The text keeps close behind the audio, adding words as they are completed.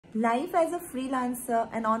Life as a freelancer,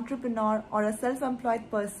 an entrepreneur, or a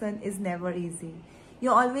self-employed person is never easy.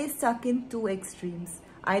 You're always stuck in two extremes.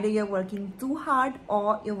 Either you're working too hard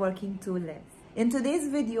or you're working too less. In today's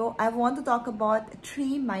video, I want to talk about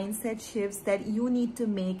 3 mindset shifts that you need to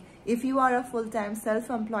make if you are a full-time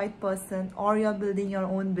self-employed person or you're building your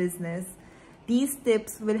own business. These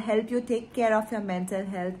tips will help you take care of your mental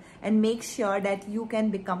health and make sure that you can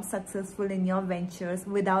become successful in your ventures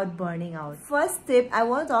without burning out. First tip I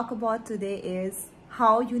want to talk about today is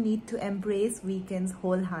how you need to embrace weekends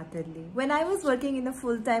wholeheartedly. When I was working in a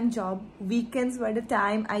full-time job, weekends were the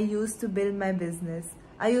time I used to build my business.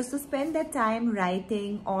 I used to spend that time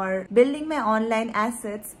writing or building my online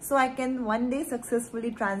assets so I can one day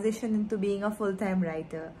successfully transition into being a full-time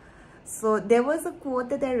writer. So there was a quote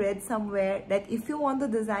that I read somewhere that if you want to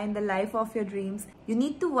design the life of your dreams, you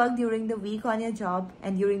need to work during the week on your job,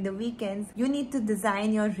 and during the weekends, you need to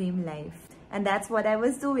design your dream life. And that's what I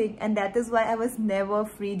was doing, and that is why I was never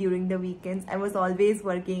free during the weekends. I was always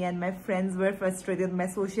working and my friends were frustrated. My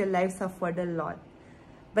social life suffered a lot.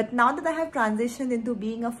 But now that I have transitioned into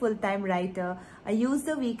being a full-time writer, I use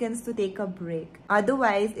the weekends to take a break.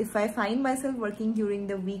 Otherwise, if I find myself working during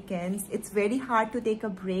the weekends, it's very hard to take a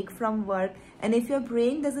break from work. And if your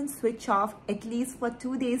brain doesn't switch off at least for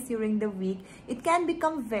 2 days during the week, it can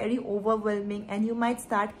become very overwhelming and you might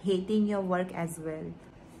start hating your work as well.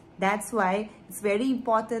 That's why it's very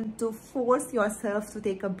important to force yourself to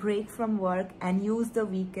take a break from work and use the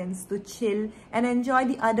weekends to chill and enjoy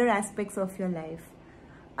the other aspects of your life.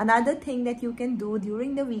 Another thing that you can do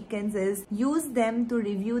during the weekends is use them to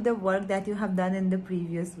review the work that you have done in the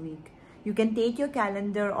previous week. You can take your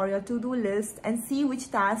calendar or your to-do list and see which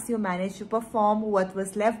tasks you managed to perform, what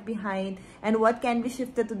was left behind, and what can be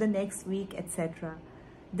shifted to the next week, etc.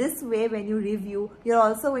 This way, when you review, you're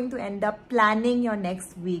also going to end up planning your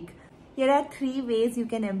next week. Here are 3 ways you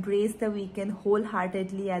can embrace the weekend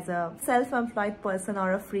wholeheartedly as a self-employed person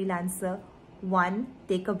or a freelancer. 1.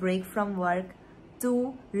 Take a break from work.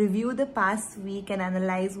 2. Review the past week and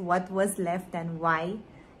analyze what was left and why.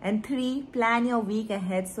 And 3. Plan your week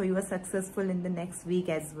ahead so you are successful in the next week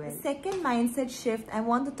as well. The second mindset shift I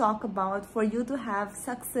want to talk about for you to have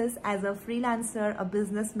success as a freelancer, a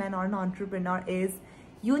businessman, or an entrepreneur is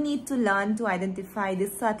you need to learn to identify the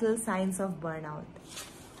subtle signs of burnout.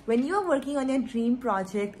 When you are working on your dream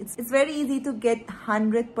project, it's very easy to get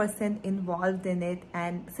 100% involved in it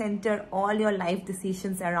and center all your life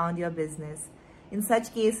decisions around your business. In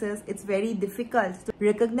such cases, it's very difficult to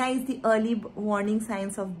recognize the early warning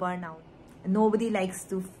signs of burnout. Nobody likes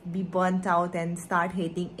to be burnt out and start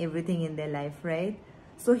hating everything in their life, right?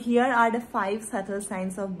 So here are the 5 subtle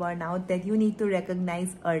signs of burnout that you need to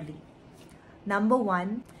recognize early. Number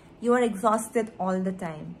 1, you are exhausted all the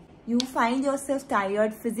time. You find yourself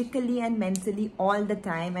tired physically and mentally all the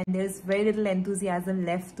time, and there's very little enthusiasm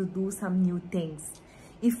left to do some new things.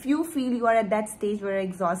 If you feel you are at that stage where you're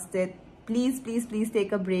exhausted, please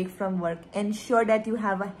take a break from work. Ensure that you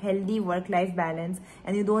have a healthy work-life balance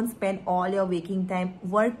and you don't spend all your waking time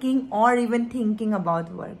working or even thinking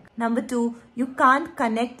about work. Number 2, you can't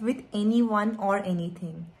connect with anyone or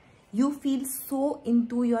anything. You feel so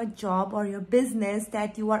into your job or your business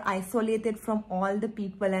that you are isolated from all the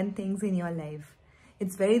people and things in your life.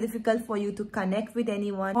 It's very difficult for you to connect with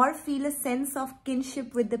anyone or feel a sense of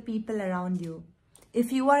kinship with the people around you.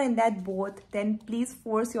 If you are in that boat, then please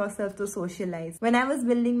force yourself to socialize. When I was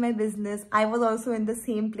building my business, I was also in the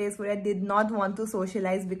same place where I did not want to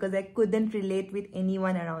socialize because I couldn't relate with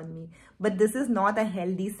anyone around me. But this is not a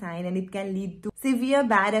healthy sign and it can lead to severe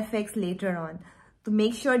bad effects later on. To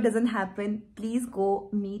make sure it doesn't happen, please go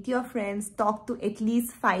meet your friends, talk to at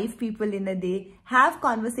least 5 people in a day, have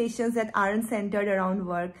conversations that aren't centered around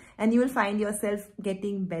work, and you will find yourself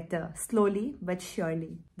getting better, slowly but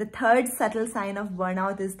surely. The third subtle sign of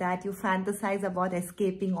burnout is that you fantasize about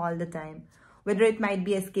escaping all the time. Whether it might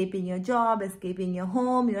be escaping your job, escaping your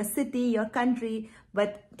home, your city, your country,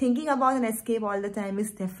 but thinking about an escape all the time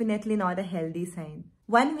is definitely not a healthy sign.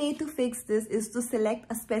 One way to fix this is to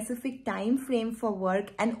select a specific time frame for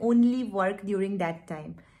work and only work during that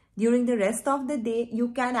time. During the rest of the day, you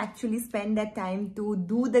can actually spend that time to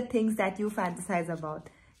do the things that you fantasize about.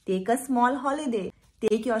 Take a small holiday.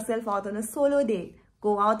 Take yourself out on a solo date.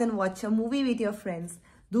 Go out and watch a movie with your friends.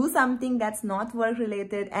 Do something that's not work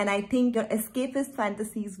related, and I think your escapist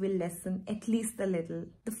fantasies will lessen at least a little.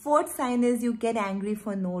 The fourth sign is you get angry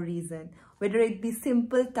for no reason. Whether it be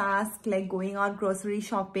simple tasks like going out grocery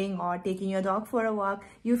shopping or taking your dog for a walk,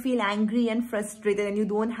 you feel angry and frustrated and you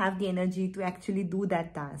don't have the energy to actually do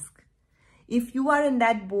that task. If you are in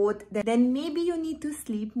that boat, then maybe you need to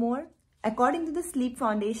sleep more, According to the Sleep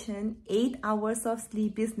Foundation, 8 hours of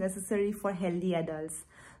sleep is necessary for healthy adults.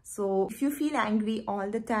 So if you feel angry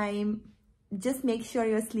all the time, just make sure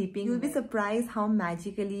you're sleeping. You'll be surprised how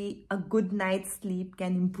magically a good night's sleep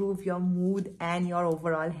can improve your mood and your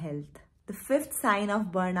overall health. The 5th sign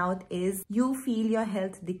of burnout is you feel your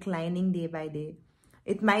health declining day by day.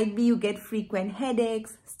 It might be you get frequent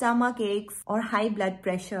headaches, stomach aches, or high blood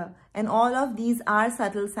pressure. And all of these are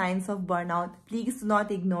subtle signs of burnout. Please do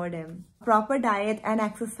not ignore them. Proper diet and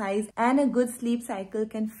exercise and a good sleep cycle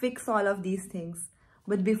can fix all of these things.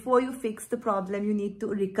 But before you fix the problem, you need to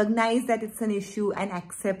recognize that it's an issue and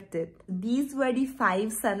accept it. These were the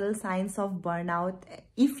 5 subtle signs of burnout.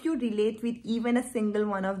 If you relate with even a single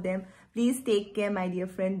one of them, please take care, my dear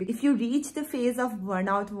friend. If you reach the phase of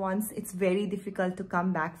burnout once, it's very difficult to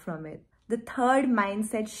come back from it. The 3rd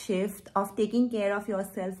mindset shift of taking care of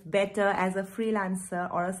yourself better as a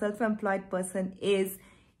freelancer or a self-employed person is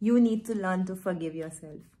you need to learn to forgive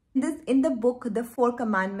yourself. In the book, The 4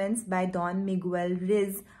 Commandments by Don Miguel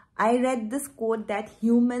Ruiz, I read this quote that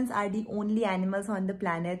humans are the only animals on the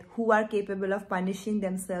planet who are capable of punishing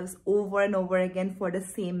themselves over and over again for the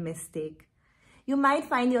same mistake. You might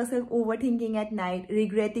find yourself overthinking at night,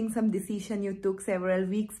 regretting some decision you took several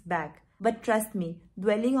weeks back. But trust me,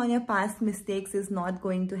 dwelling on your past mistakes is not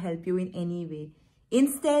going to help you in any way.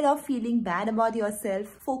 Instead of feeling bad about yourself,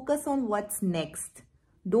 focus on what's next.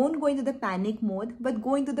 Don't go into the panic mode, but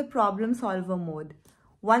go into the problem solver mode.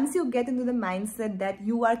 Once you get into the mindset that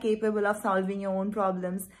you are capable of solving your own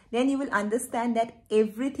problems, then you will understand that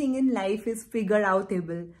everything in life is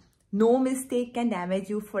figure-outable. No mistake can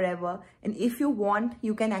damage you forever. And if you want,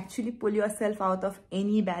 you can actually pull yourself out of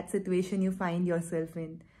any bad situation you find yourself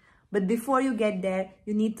in. But before you get there,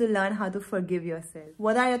 you need to learn how to forgive yourself.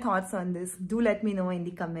 What are your thoughts on this? Do let me know in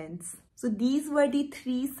the comments. So these were the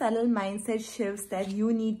 3 subtle mindset shifts that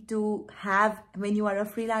you need to have when you are a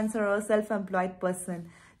freelancer or a self-employed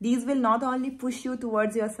person. These will not only push you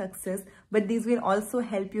towards your success, but these will also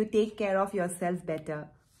help you take care of yourself better.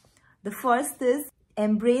 The first is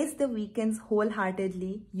embrace the weekends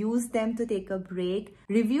wholeheartedly. Use them to take a break,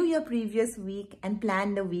 review your previous week, and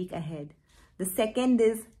plan the week ahead. The second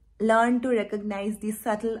is learn to recognize the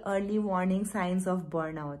subtle early warning signs of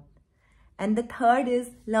burnout. And the third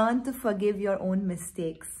is learn to forgive your own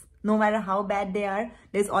mistakes. No matter how bad they are,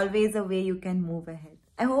 there's always a way you can move ahead.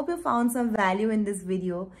 I hope you found some value in this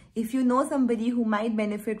video. If you know somebody who might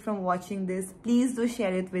benefit from watching this, please do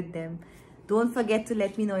share it with them. Don't forget to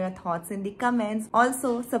let me know your thoughts in the comments.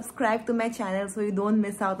 Also, subscribe to my channel so you don't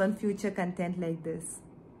miss out on future content like this.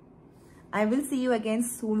 I will see you again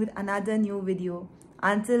soon with another new video.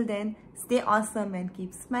 Until then, stay awesome and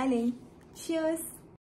keep smiling. Cheers!